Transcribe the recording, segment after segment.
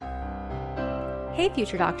Hey,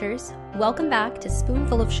 future doctors. Welcome back to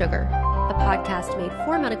Spoonful of Sugar, a podcast made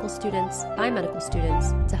for medical students by medical students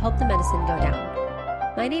to help the medicine go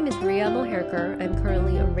down. My name is Ria Moherker. I'm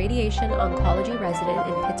currently a radiation oncology resident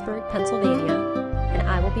in Pittsburgh, Pennsylvania, and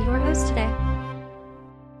I will be your host today.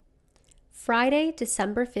 Friday,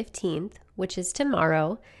 December 15th, which is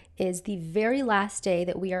tomorrow, is the very last day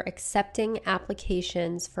that we are accepting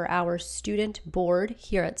applications for our student board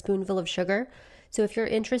here at Spoonful of Sugar. So if you're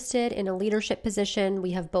interested in a leadership position,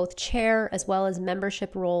 we have both chair as well as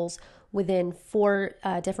membership roles within 4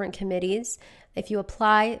 different committees. If you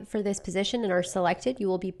apply for this position and are selected, you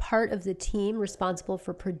will be part of the team responsible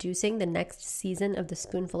for producing the next season of the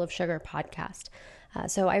Spoonful of Sugar podcast.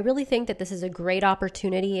 So I really think that this is a great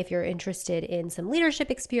opportunity if you're interested in some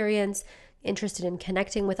leadership experience, interested in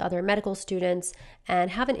connecting with other medical students, and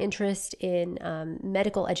have an interest in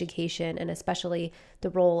medical education, and especially the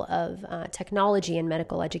role of technology in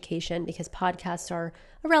medical education, because podcasts are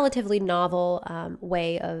a relatively novel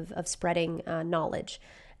way of spreading knowledge.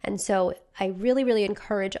 And so I really, really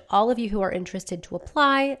encourage all of you who are interested to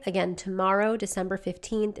apply. Again, tomorrow, December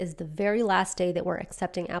 15th, is the very last day that we're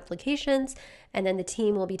accepting applications, and then the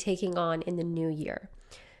team will be taking on in the new year.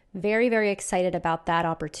 Very, very excited about that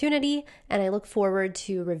opportunity, and I look forward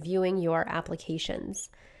to reviewing your applications.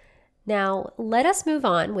 Now, let us move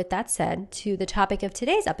on, with that said, to the topic of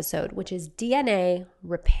today's episode, which is DNA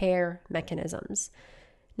repair mechanisms.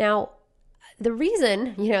 Now, the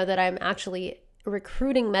reason, that I'm actually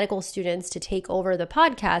recruiting medical students to take over the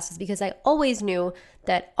podcast is because I always knew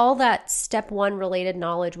that all that step 1 related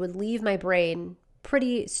knowledge would leave my brain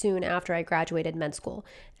pretty soon after I graduated med school.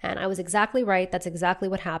 And I was exactly right. That's exactly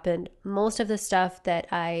what happened. Most of the stuff that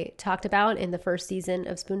I talked about in the first season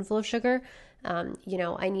of Spoonful of Sugar,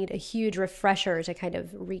 I need a huge refresher to kind of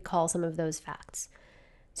recall some of those facts.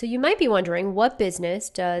 So you might be wondering, what business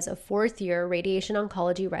does a 4th-year radiation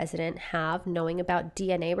oncology resident have knowing about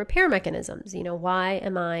DNA repair mechanisms? Why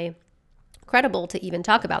am I credible to even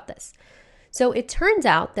talk about this? So it turns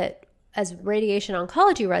out that as radiation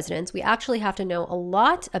oncology residents, we actually have to know a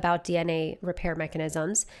lot about DNA repair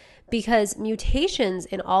mechanisms, because mutations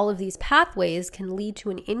in all of these pathways can lead to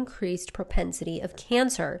an increased propensity of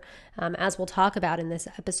cancer, as we'll talk about in this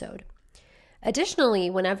episode. Additionally,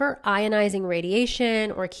 whenever ionizing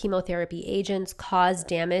radiation or chemotherapy agents cause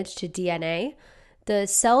damage to DNA, the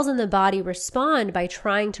cells in the body respond by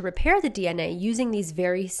trying to repair the DNA using these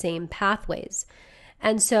very same pathways.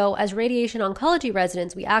 And so as radiation oncology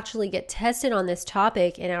residents, we actually get tested on this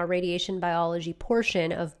topic in our radiation biology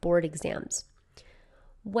portion of board exams.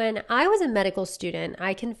 When I was a medical student,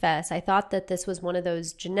 I confess, I thought that this was one of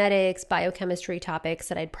those genetics, biochemistry topics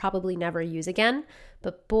that I'd probably never use again,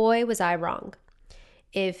 but boy, was I wrong.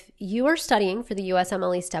 If you are studying for the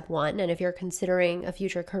USMLE Step 1, and if you're considering a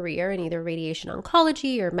future career in either radiation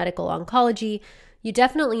oncology or medical oncology, you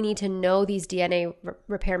definitely need to know these DNA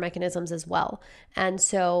repair mechanisms as well. And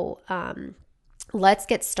so let's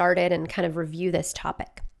get started and kind of review this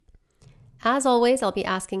topic. As always, I'll be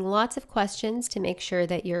asking lots of questions to make sure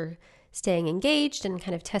that you're staying engaged and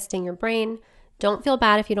kind of testing your brain. Don't feel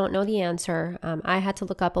bad if you don't know the answer. I had to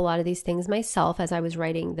look up a lot of these things myself as I was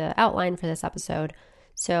writing the outline for this episode.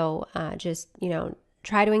 So just,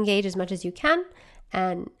 try to engage as much as you can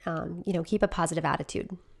and, keep a positive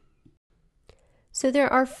attitude. So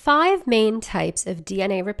there are 5 main types of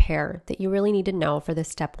DNA repair that you really need to know for this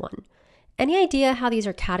step 1. Any idea how these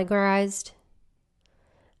are categorized?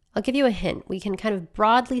 I'll give you a hint. We can kind of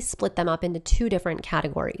broadly split them up into 2 different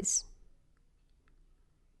categories.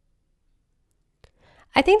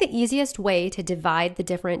 I think the easiest way to divide the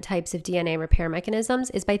different types of DNA repair mechanisms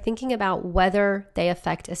is by thinking about whether they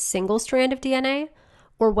affect a single strand of DNA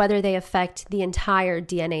or whether they affect the entire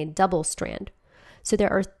DNA double strand. So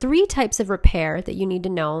there are 3 types of repair that you need to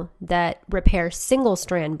know that repair single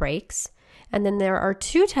strand breaks, and then there are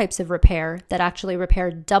 2 types of repair that actually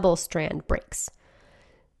repair double strand breaks.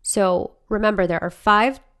 So remember, there are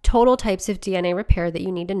 5 total types of DNA repair that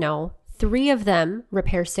you need to know. 3 of them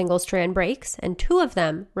repair single strand breaks, and 2 of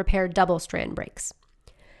them repair double strand breaks.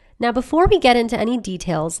 Now, before we get into any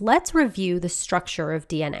details, let's review the structure of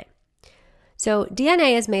DNA. So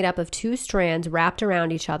DNA is made up of 2 strands wrapped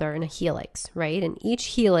around each other in a helix, right? And each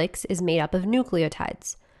helix is made up of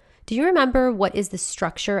nucleotides. Do you remember what is the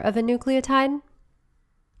structure of a nucleotide?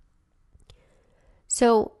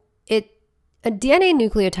 So a DNA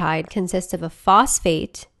nucleotide consists of a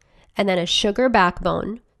phosphate and then a sugar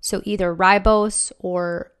backbone, so either ribose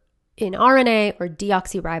or in RNA or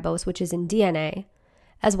deoxyribose, which is in DNA,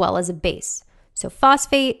 as well as a base. So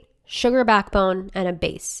phosphate, sugar backbone, and a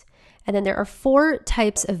base. And then there are 4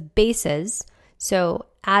 types of bases. So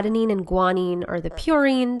adenine and guanine are the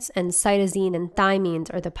purines, and cytosine and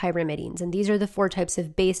thymines are the pyrimidines. And these are the 4 types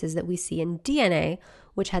of bases that we see in DNA,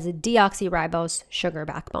 which has a deoxyribose sugar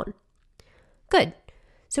backbone. Good.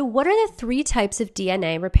 So what are the 3 types of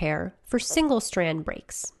DNA repair for single-strand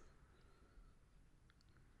breaks?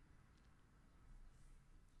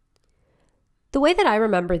 The way that I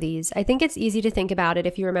remember these, I think it's easy to think about it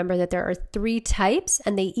if you remember that there are 3 types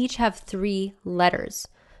and they each have 3 letters.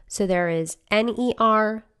 So there is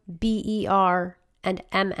NER, BER, and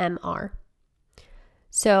MMR.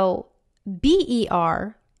 So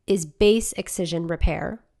BER is base excision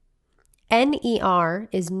repair, NER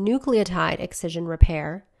is nucleotide excision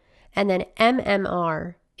repair, and then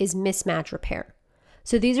MMR is mismatch repair.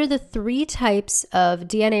 So these are the 3 types of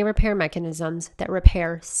DNA repair mechanisms that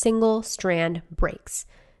repair single-strand breaks: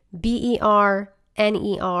 BER,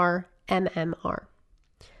 NER, MMR.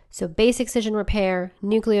 So base excision repair,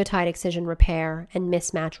 nucleotide excision repair, and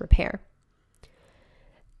mismatch repair.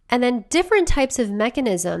 And then different types of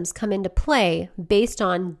mechanisms come into play based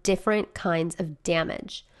on different kinds of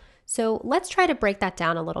damage. So let's try to break that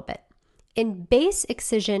down a little bit. In base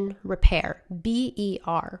excision repair,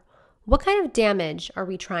 BER, what kind of damage are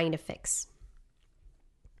we trying to fix?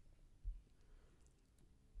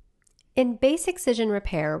 In base excision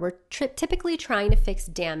repair, we're typically trying to fix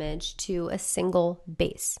damage to a single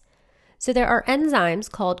base. So there are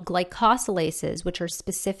enzymes called glycosylases, which are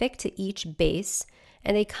specific to each base,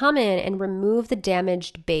 and they come in and remove the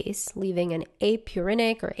damaged base, leaving an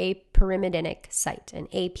apurinic or apyrimidinic site, an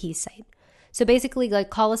AP site. So basically,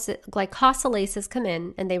 glycosylases come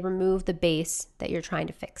in and they remove the base that you're trying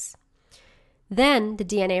to fix. Then the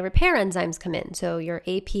DNA repair enzymes come in. So your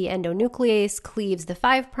AP endonuclease cleaves the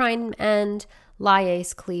 5' end,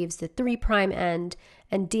 lyase cleaves the 3' end,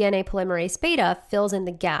 and DNA polymerase beta fills in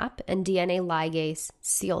the gap, and DNA ligase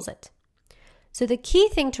seals it. So the key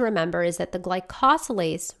thing to remember is that the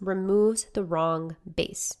glycosylase removes the wrong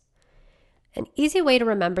base. An easy way to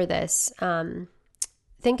remember this,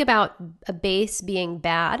 think about a base being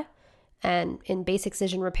bad, and in base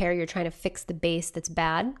excision repair, you're trying to fix the base that's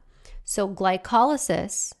bad. So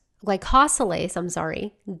glycosylase,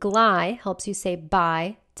 gly helps you say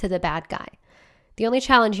bye to the bad guy. The only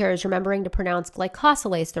challenge here is remembering to pronounce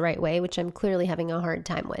glycosylase the right way, which I'm clearly having a hard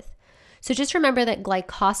time with. So just remember that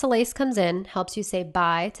glycosylase comes in, helps you say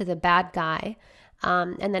bye to the bad guy.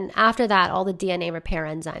 And then after that, all the DNA repair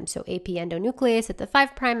enzymes. So AP endonuclease at the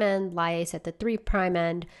 5' end, lyase at the 3'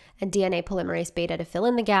 end, and DNA polymerase beta to fill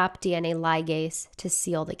in the gap, DNA ligase to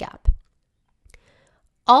seal the gap.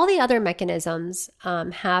 All the other mechanisms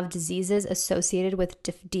have diseases associated with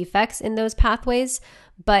defects in those pathways,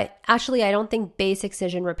 but actually I don't think base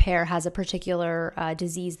excision repair has a particular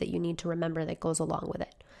disease that you need to remember that goes along with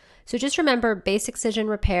it. So just remember base excision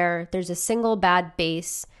repair, there's a single bad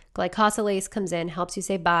base, glycosylase comes in, helps you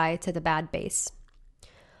say bye to the bad base.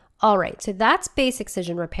 All right, so that's base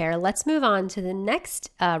excision repair. Let's move on to the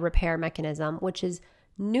next repair mechanism, which is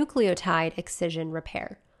nucleotide excision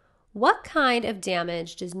repair. What kind of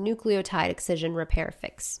damage does nucleotide excision repair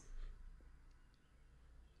fix?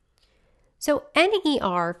 So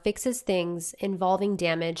NER fixes things involving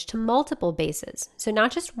damage to multiple bases. So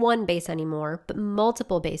not just one base anymore, but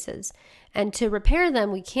multiple bases. And to repair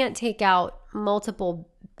them, we can't take out multiple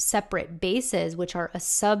separate bases, which are a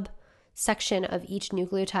subsection of each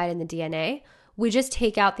nucleotide in the DNA. We just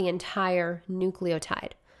take out the entire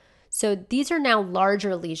nucleotide. So these are now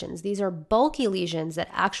larger lesions. These are bulky lesions that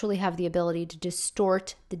actually have the ability to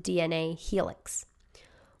distort the DNA helix.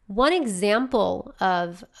 One example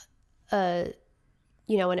of an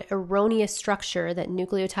erroneous structure that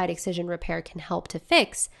nucleotide excision repair can help to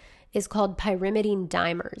fix is called pyrimidine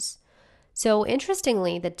dimers. So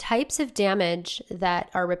interestingly, the types of damage that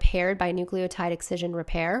are repaired by nucleotide excision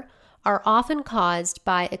repair are often caused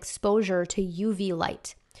by exposure to UV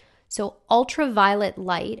light. So ultraviolet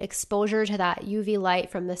light, exposure to that UV light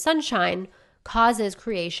from the sunshine, causes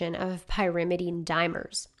creation of pyrimidine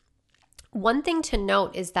dimers. One thing to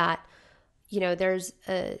note is that, there's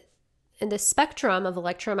in the spectrum of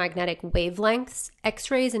electromagnetic wavelengths,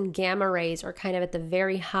 X-rays and gamma rays are kind of at the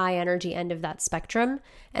very high energy end of that spectrum,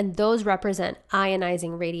 and those represent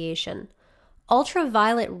ionizing radiation.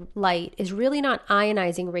 Ultraviolet light is really not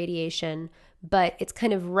ionizing radiation, but it's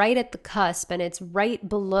kind of right at the cusp, and it's right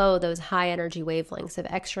below those high energy wavelengths of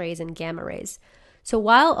X-rays and gamma rays. So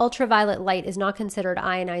while ultraviolet light is not considered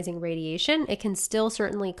ionizing radiation, it can still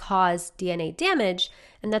certainly cause DNA damage,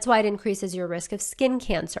 and that's why it increases your risk of skin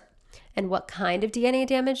cancer. And what kind of DNA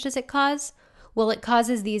damage does it cause? Well, it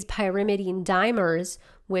causes these pyrimidine dimers,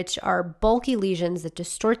 which are bulky lesions that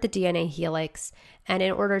distort the DNA helix, And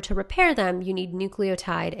in order to repair them, you need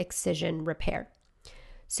nucleotide excision repair.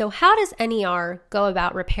 So how does NER go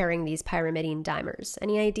about repairing these pyrimidine dimers?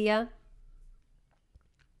 Any idea?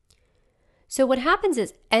 So what happens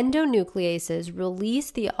is endonucleases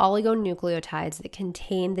release the oligonucleotides that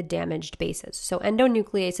contain the damaged bases. So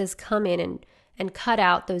endonucleases come in and cut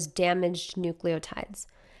out those damaged nucleotides.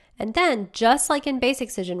 And then, just like in base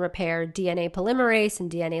excision repair, DNA polymerase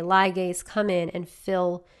and DNA ligase come in and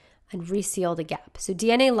fill and reseal the gap. So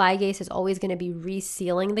DNA ligase is always going to be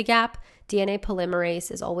resealing the gap. DNA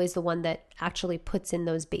polymerase is always the one that actually puts in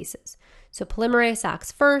those bases. So polymerase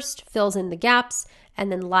acts first, fills in the gaps, and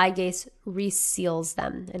then ligase reseals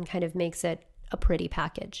them and kind of makes it a pretty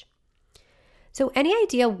package. So any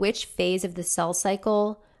idea which phase of the cell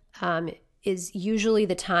cycle is usually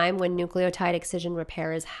the time when nucleotide excision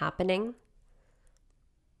repair is happening?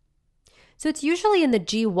 So it's usually in the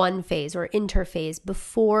G1 phase or interphase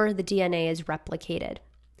before the DNA is replicated.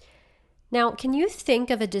 Now, can you think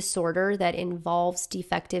of a disorder that involves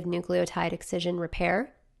defective nucleotide excision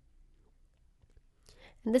repair?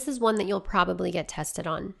 And this is one that you'll probably get tested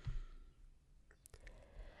on.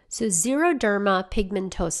 So xeroderma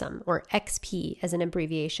pigmentosum, or XP as an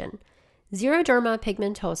abbreviation. Xeroderma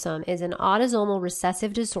pigmentosum is an autosomal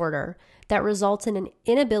recessive disorder that results in an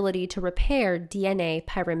inability to repair DNA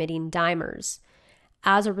pyrimidine dimers.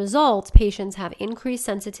 As a result, patients have increased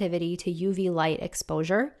sensitivity to UV light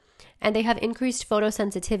exposure, and they have increased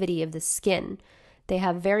photosensitivity of the skin. They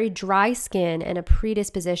have very dry skin and a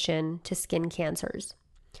predisposition to skin cancers.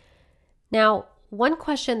 Now, one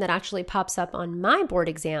question that actually pops up on my board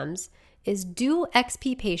exams is, do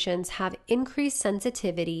XP patients have increased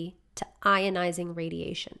sensitivity to ionizing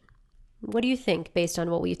radiation? What do you think based on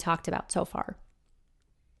what we talked about so far?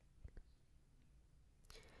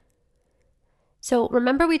 So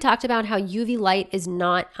remember we talked about how UV light is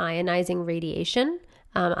not ionizing radiation.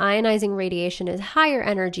 Ionizing radiation is higher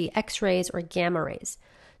energy X-rays or gamma rays.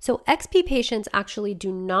 So XP patients actually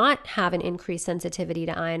do not have an increased sensitivity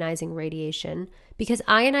to ionizing radiation because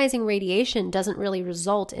ionizing radiation doesn't really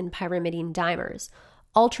result in pyrimidine dimers.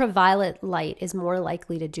 Ultraviolet light is more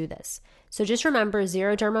likely to do this. So just remember,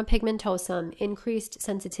 xeroderma pigmentosum, increased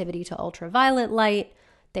sensitivity to ultraviolet light.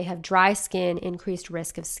 They have dry skin, increased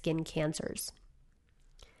risk of skin cancers.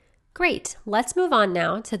 Great. Let's move on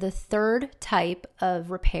now to the third type of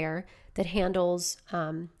repair that handles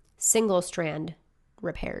single strand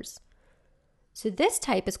repairs. So this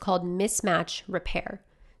type is called mismatch repair.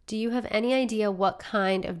 Do you have any idea what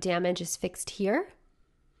kind of damage is fixed here?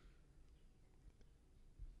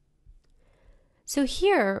 So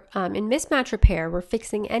here, in mismatch repair, we're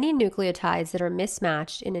fixing any nucleotides that are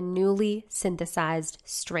mismatched in a newly synthesized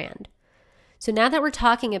strand. So now that we're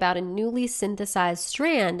talking about a newly synthesized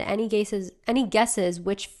strand, any guesses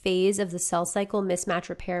which phase of the cell cycle mismatch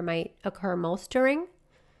repair might occur most during?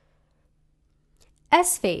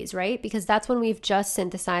 S phase, right? Because that's when we've just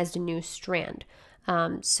synthesized a new strand.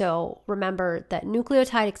 So remember that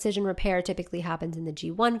nucleotide excision repair typically happens in the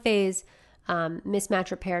G1 phase.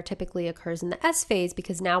 Mismatch repair typically occurs in the S phase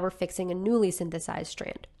because now we're fixing a newly synthesized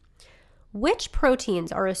strand. Which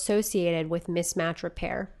proteins are associated with mismatch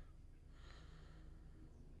repair?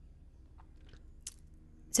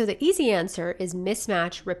 So the easy answer is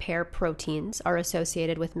mismatch repair proteins are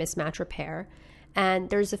associated with mismatch repair. And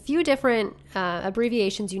there's a few different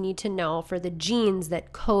abbreviations you need to know for the genes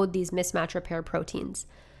that code these mismatch repair proteins.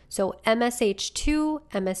 So MSH2,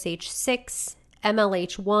 MSH6,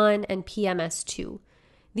 MLH1, and PMS2.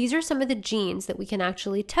 These are some of the genes that we can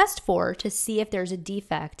actually test for to see if there's a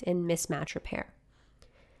defect in mismatch repair.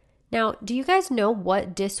 Now, do you guys know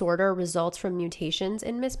what disorder results from mutations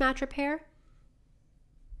in mismatch repair?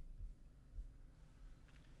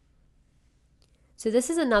 So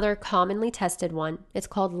this is another commonly tested one. It's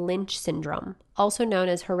called Lynch syndrome, also known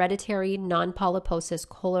as hereditary non-polyposis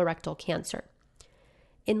colorectal cancer.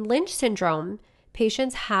 In Lynch syndrome,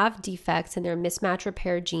 patients have defects in their mismatch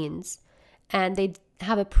repair genes, and they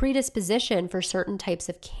have a predisposition for certain types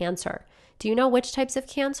of cancer. Do you know which types of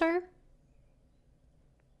cancer?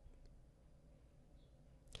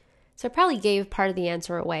 So I probably gave part of the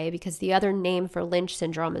answer away because the other name for Lynch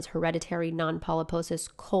syndrome is hereditary non-polyposis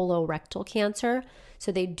colorectal cancer.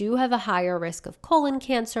 So they do have a higher risk of colon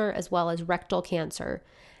cancer as well as rectal cancer.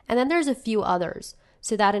 And then there's a few others.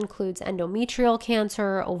 So that includes endometrial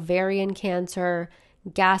cancer, ovarian cancer,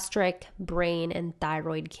 gastric, brain, and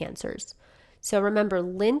thyroid cancers. So remember,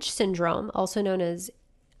 Lynch syndrome, also known as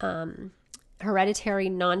hereditary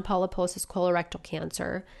non-polyposis colorectal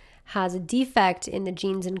cancer, has a defect in the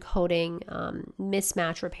genes encoding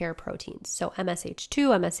mismatch repair proteins. So MSH2,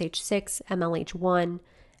 MSH6, MLH1,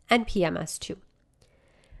 and PMS2.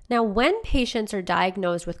 Now, when patients are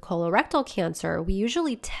diagnosed with colorectal cancer, we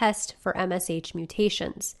usually test for MSH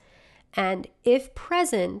mutations. And if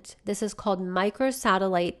present, this is called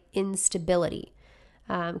microsatellite instability,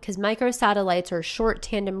 because microsatellites are short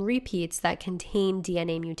tandem repeats that contain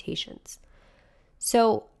DNA mutations.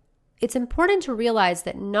 So it's important to realize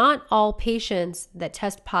that not all patients that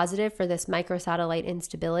test positive for this microsatellite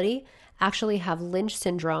instability actually have Lynch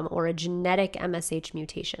syndrome or a genetic MSH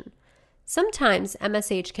mutation. Sometimes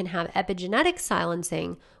MSH can have epigenetic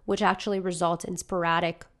silencing, which actually results in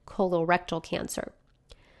sporadic colorectal cancer.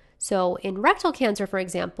 So in rectal cancer, for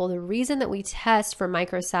example, the reason that we test for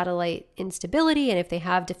microsatellite instability and if they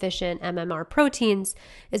have deficient MMR proteins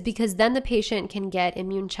is because then the patient can get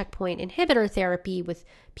immune checkpoint inhibitor therapy with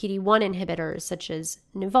PD-1 inhibitors such as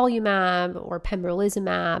nivolumab or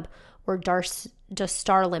pembrolizumab or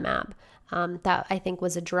dostarlimab. That I think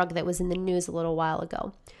was a drug that was in the news a little while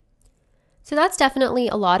ago. So that's definitely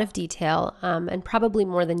a lot of detail and probably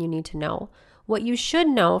more than you need to know. What you should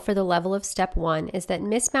know for the level of step 1 is that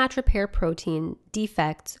mismatch repair protein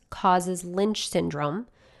defects causes Lynch syndrome.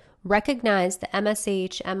 Recognize the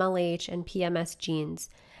MSH, MLH, and PMS genes,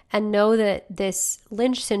 and know that this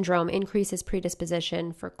Lynch syndrome increases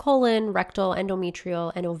predisposition for colon, rectal,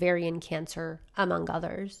 endometrial, and ovarian cancer, among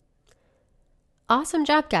others. Awesome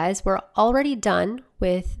job, guys. We're already done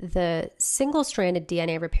with the single-stranded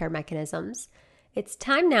DNA repair mechanisms. It's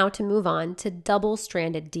time now to move on to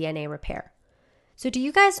double-stranded DNA repair. So do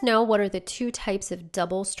you guys know what are the two types of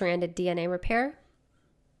double-stranded DNA repair?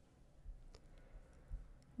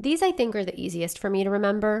 These I think are the easiest for me to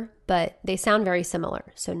remember, but they sound very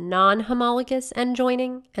similar. So non-homologous end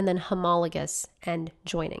joining and then homologous end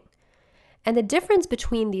joining. And the difference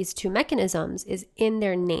between these two mechanisms is in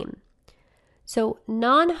their name. So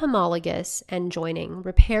non-homologous end joining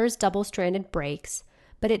repairs double-stranded breaks,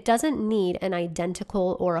 but it doesn't need an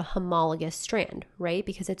identical or a homologous strand, right?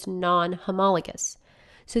 Because it's non-homologous.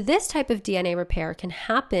 So this type of DNA repair can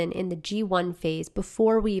happen in the G1 phase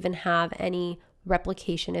before we even have any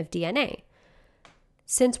replication of DNA.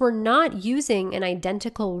 Since we're not using an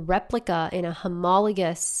identical replica in a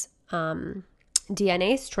homologous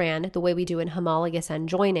DNA strand the way we do in homologous end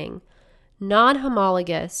joining,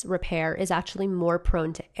 non-homologous repair is actually more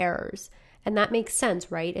prone to errors. And that makes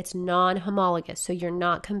sense, right? It's non-homologous, so you're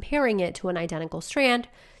not comparing it to an identical strand,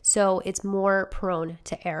 so it's more prone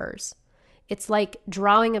to errors. It's like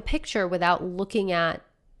drawing a picture without looking at,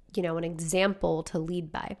 an example to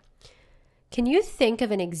lead by. Can you think of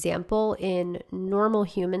an example in normal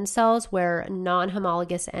human cells where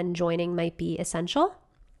non-homologous end joining might be essential?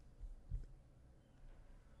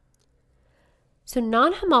 So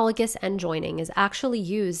non-homologous end joining is actually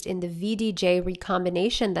used in the VDJ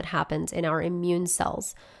recombination that happens in our immune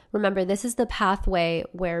cells. Remember, this is the pathway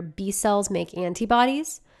where B cells make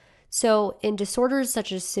antibodies. So in disorders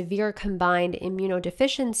such as severe combined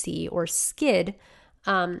immunodeficiency or SCID,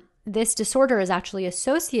 this disorder is actually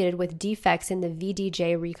associated with defects in the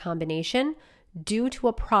VDJ recombination due to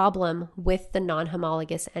a problem with the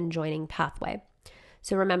non-homologous end joining pathway.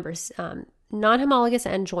 So remember, non-homologous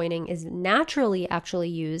end joining is naturally actually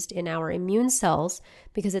used in our immune cells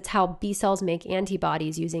because it's how B cells make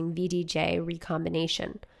antibodies using VDJ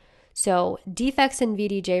recombination. So defects in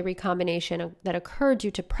VDJ recombination that occur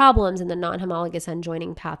due to problems in the non-homologous end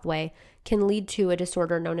joining pathway can lead to a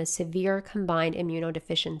disorder known as severe combined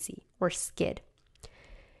immunodeficiency, or SCID.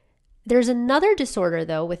 There's another disorder,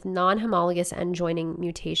 though, with non-homologous end joining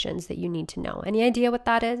mutations that you need to know. Any idea what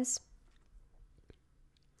that is?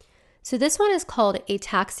 So this one is called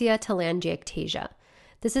ataxia telangiectasia.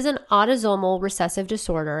 This is an autosomal recessive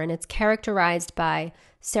disorder, and it's characterized by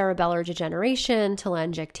cerebellar degeneration,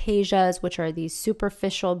 telangiectasias, which are these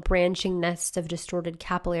superficial branching nests of distorted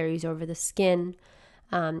capillaries over the skin.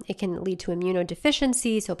 It can lead to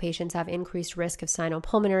immunodeficiency, so patients have increased risk of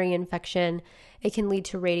sinopulmonary infection. It can lead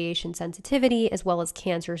to radiation sensitivity as well as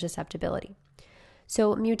cancer susceptibility.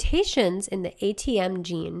 So mutations in the ATM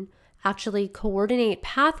gene actually coordinate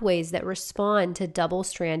pathways that respond to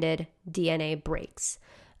double-stranded DNA breaks.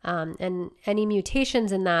 And any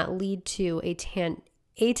mutations in that lead to ataxia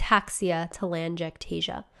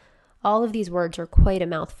telangiectasia. All of these words are quite a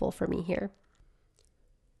mouthful for me here.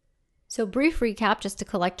 So brief recap just to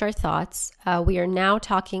collect our thoughts. We are now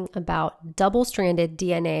talking about double-stranded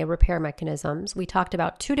DNA repair mechanisms. We talked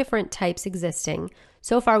about two different types existing.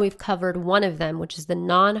 So far we've covered one of them, which is the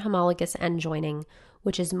non-homologous end joining,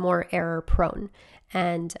 which is more error-prone,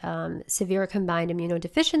 and severe combined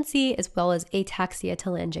immunodeficiency as well as ataxia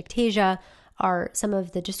telangiectasia are some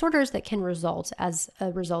of the disorders that can result as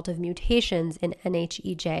a result of mutations in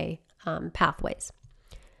NHEJ pathways.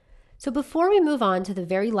 So before we move on to the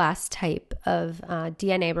very last type of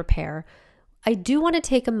DNA repair, I do want to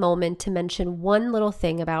take a moment to mention one little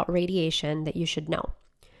thing about radiation that you should know.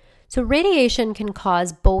 So radiation can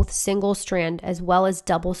cause both single-strand as well as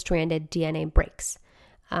double-stranded DNA breaks.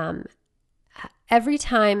 Every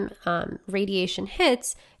time radiation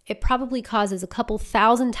hits, it probably causes a couple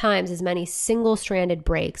thousand times as many single-stranded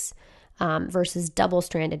breaks versus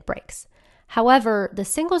double-stranded breaks. However, the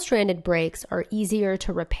single-stranded breaks are easier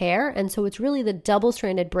to repair, and so it's really the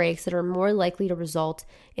double-stranded breaks that are more likely to result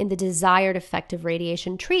in the desired effective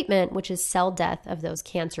radiation treatment, which is cell death of those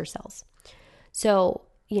cancer cells. So,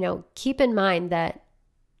 keep in mind that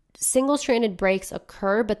single-stranded breaks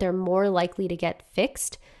occur, but they're more likely to get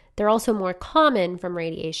fixed. They're also more common from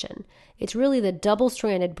radiation. It's really the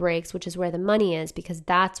double-stranded breaks, which is where the money is, because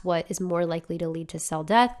that's what is more likely to lead to cell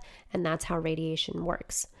death, and that's how radiation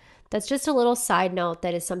works. That's just a little side note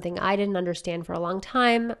that is something I didn't understand for a long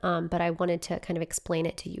time, but I wanted to kind of explain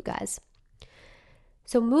it to you guys.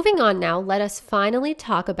 So moving on now, let us finally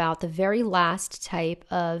talk about the very last type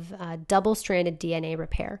of double-stranded DNA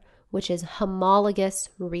repair, which is homologous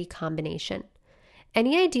recombination.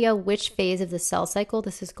 Any idea which phase of the cell cycle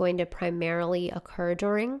this is going to primarily occur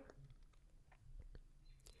during?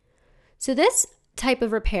 So this type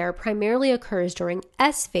of repair primarily occurs during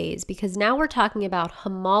S phase because now we're talking about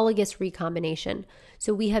homologous recombination.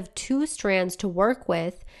 So we have two strands to work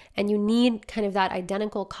with, and you need kind of that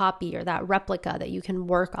identical copy or that replica that you can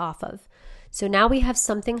work off of. So now we have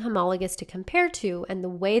something homologous to compare to, and the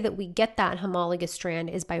way that we get that homologous strand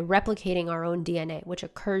is by replicating our own DNA, which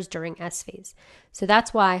occurs during S phase. So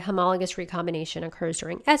that's why homologous recombination occurs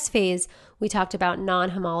during S phase. We talked about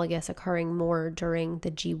non-homologous occurring more during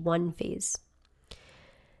the G1 phase.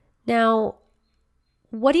 Now,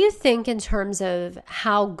 what do you think in terms of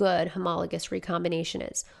how good homologous recombination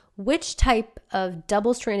is? Which type of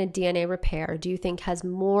double-stranded DNA repair do you think has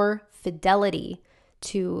more fidelity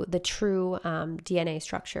to the true DNA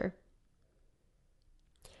structure?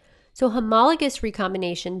 So homologous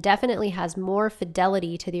recombination definitely has more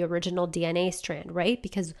fidelity to the original DNA strand, right?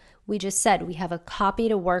 Because we just said we have a copy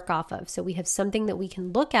to work off of. So we have something that we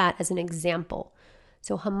can look at as an example.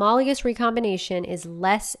 So homologous recombination is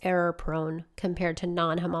less error prone compared to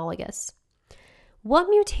non-homologous. What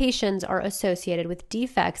mutations are associated with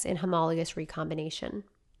defects in homologous recombination?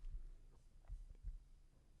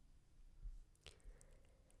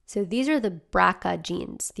 So these are the BRCA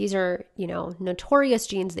genes. These are, notorious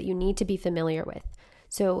genes that you need to be familiar with.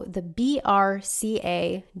 So the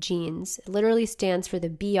BRCA genes literally stands for the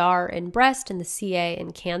BR in breast and the CA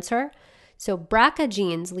in cancer. So BRCA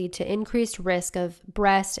genes lead to increased risk of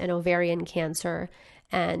breast and ovarian cancer,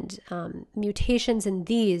 and mutations in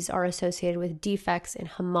these are associated with defects in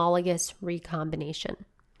homologous recombination.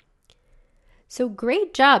 So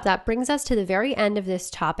great job. That brings us to the very end of this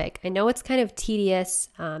topic. I know it's kind of tedious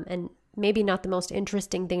and maybe not the most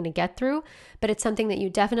interesting thing to get through, but it's something that you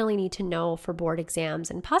definitely need to know for board exams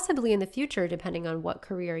and possibly in the future, depending on what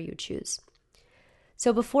career you choose.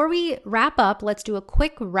 So before we wrap up, let's do a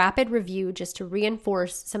quick rapid review just to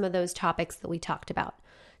reinforce some of those topics that we talked about.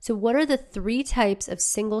 So what are the three types of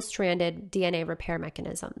single-stranded DNA repair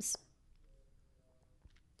mechanisms?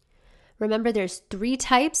 Remember, there's three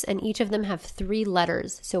types, and each of them have three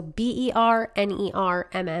letters. So BER, NER,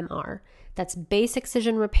 MMR. That's base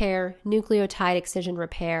excision repair, nucleotide excision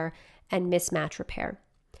repair, and mismatch repair.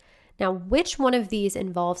 Now, which one of these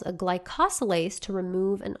involves a glycosylase to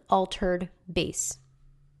remove an altered base?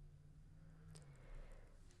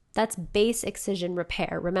 That's base excision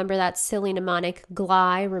repair. Remember that silly mnemonic,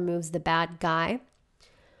 gly removes the bad guy.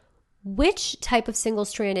 Which type of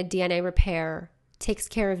single-stranded DNA repair takes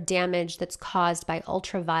care of damage that's caused by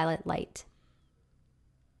ultraviolet light?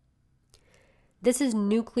 This is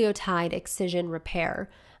nucleotide excision repair.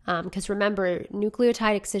 Because remember,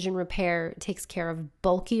 nucleotide excision repair takes care of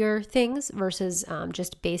bulkier things versus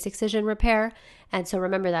just base excision repair. And so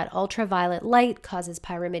remember that ultraviolet light causes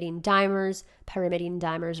pyrimidine dimers. Pyrimidine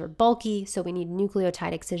dimers are bulky, so we need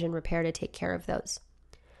nucleotide excision repair to take care of those.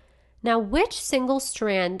 Now, which single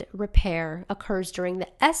strand repair occurs during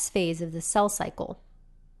the S phase of the cell cycle?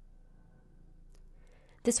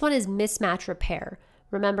 This one is mismatch repair.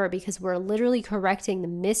 Remember, because we're literally correcting the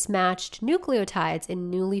mismatched nucleotides in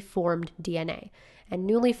newly formed DNA. And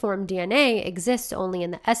newly formed DNA exists only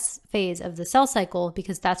in the S phase of the cell cycle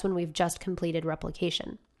because that's when we've just completed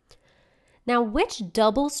replication. Now, which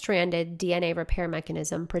double-stranded DNA repair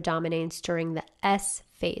mechanism predominates during the S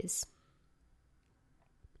phase?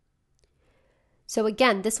 So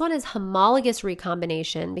again, this one is homologous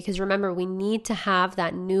recombination because remember, we need to have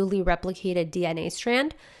that newly replicated DNA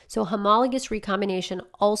strand. So homologous recombination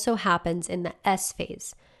also happens in the S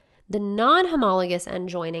phase. The non-homologous end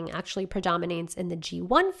joining actually predominates in the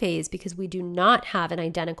G1 phase because we do not have an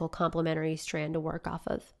identical complementary strand to work off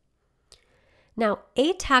of. Now,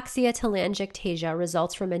 ataxia telangiectasia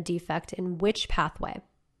results from a defect in which pathway?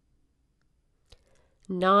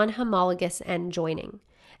 Non-homologous end joining.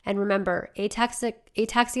 And remember, ataxia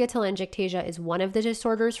telangiectasia is one of the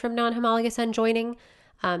disorders from non-homologous end joining.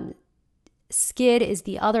 SCID is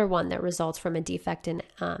the other one that results from a defect in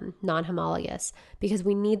non-homologous because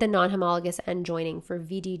we need the non-homologous end joining for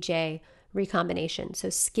VDJ recombination. So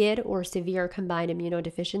SCID, or severe combined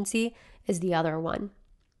immunodeficiency, is the other one.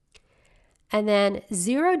 And then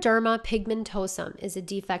xeroderma pigmentosum is a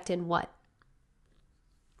defect in what?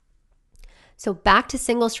 So back to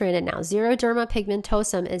single-stranded now. Xeroderma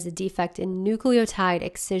pigmentosum is a defect in nucleotide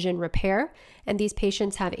excision repair, and these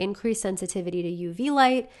patients have increased sensitivity to UV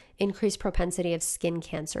light, increased propensity of skin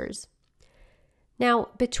cancers. Now,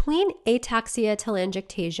 between ataxia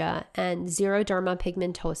telangiectasia and xeroderma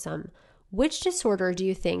pigmentosum, which disorder do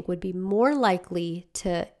you think would be more likely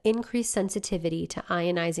to increase sensitivity to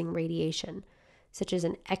ionizing radiation, such as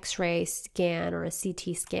an X-ray scan or a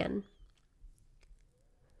CT scan?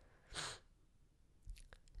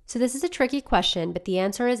 So this is a tricky question, but the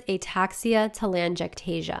answer is ataxia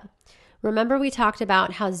telangiectasia. Remember, we talked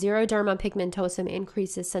about how xeroderma pigmentosum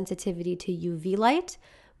increases sensitivity to UV light,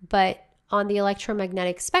 but on the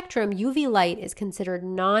electromagnetic spectrum, UV light is considered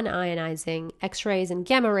non-ionizing. X-rays and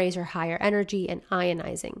gamma rays are higher energy and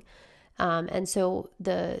ionizing. And so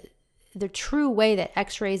the true way that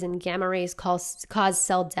X-rays and gamma rays cause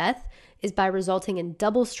cell death is by resulting in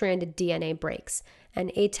double-stranded DNA breaks.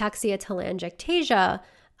 And ataxia telangiectasia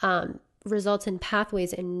results in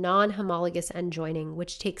pathways in non-homologous end joining,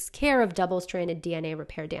 which takes care of double-stranded DNA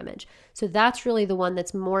repair damage. So that's really the one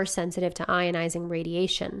that's more sensitive to ionizing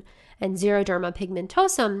radiation. And xeroderma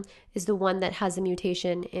pigmentosum is the one that has a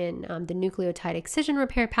mutation in the nucleotide excision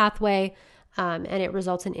repair pathway, and it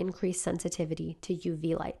results in increased sensitivity to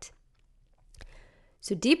UV light.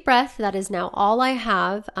 So deep breath, that is now all I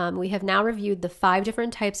have. We have now reviewed the 5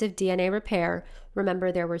 different types of DNA repair.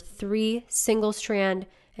 Remember, there were 3 single-strand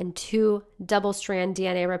and 2 double-strand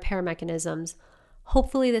DNA repair mechanisms.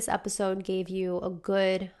 Hopefully this episode gave you a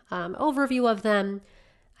good overview of them.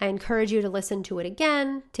 I encourage you to listen to it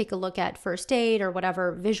again, take a look at first aid or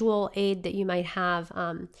whatever visual aid that you might have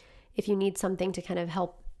if you need something to kind of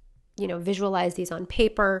help, visualize these on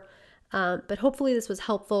paper. But hopefully this was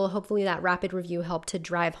helpful. Hopefully that rapid review helped to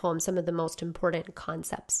drive home some of the most important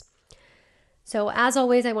concepts. So as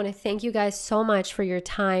always, I want to thank you guys so much for your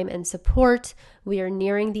time and support. We are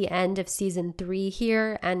nearing the end of season 3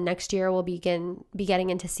 here, and next year we'll be getting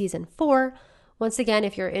into season 4. Once again,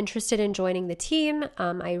 if you're interested in joining the team,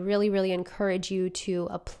 I really, really encourage you to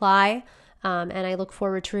apply, and I look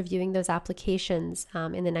forward to reviewing those applications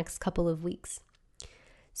in the next couple of weeks.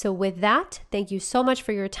 So with that, thank you so much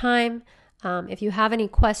for your time. If you have any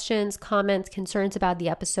questions, comments, concerns about the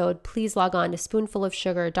episode, please log on to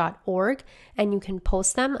spoonfulofsugar.org and you can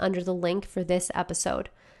post them under the link for this episode.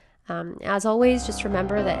 As always, just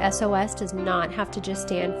remember that SOS does not have to just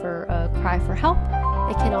stand for a cry for help.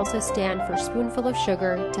 It can also stand for spoonful of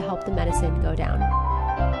sugar to help the medicine go down.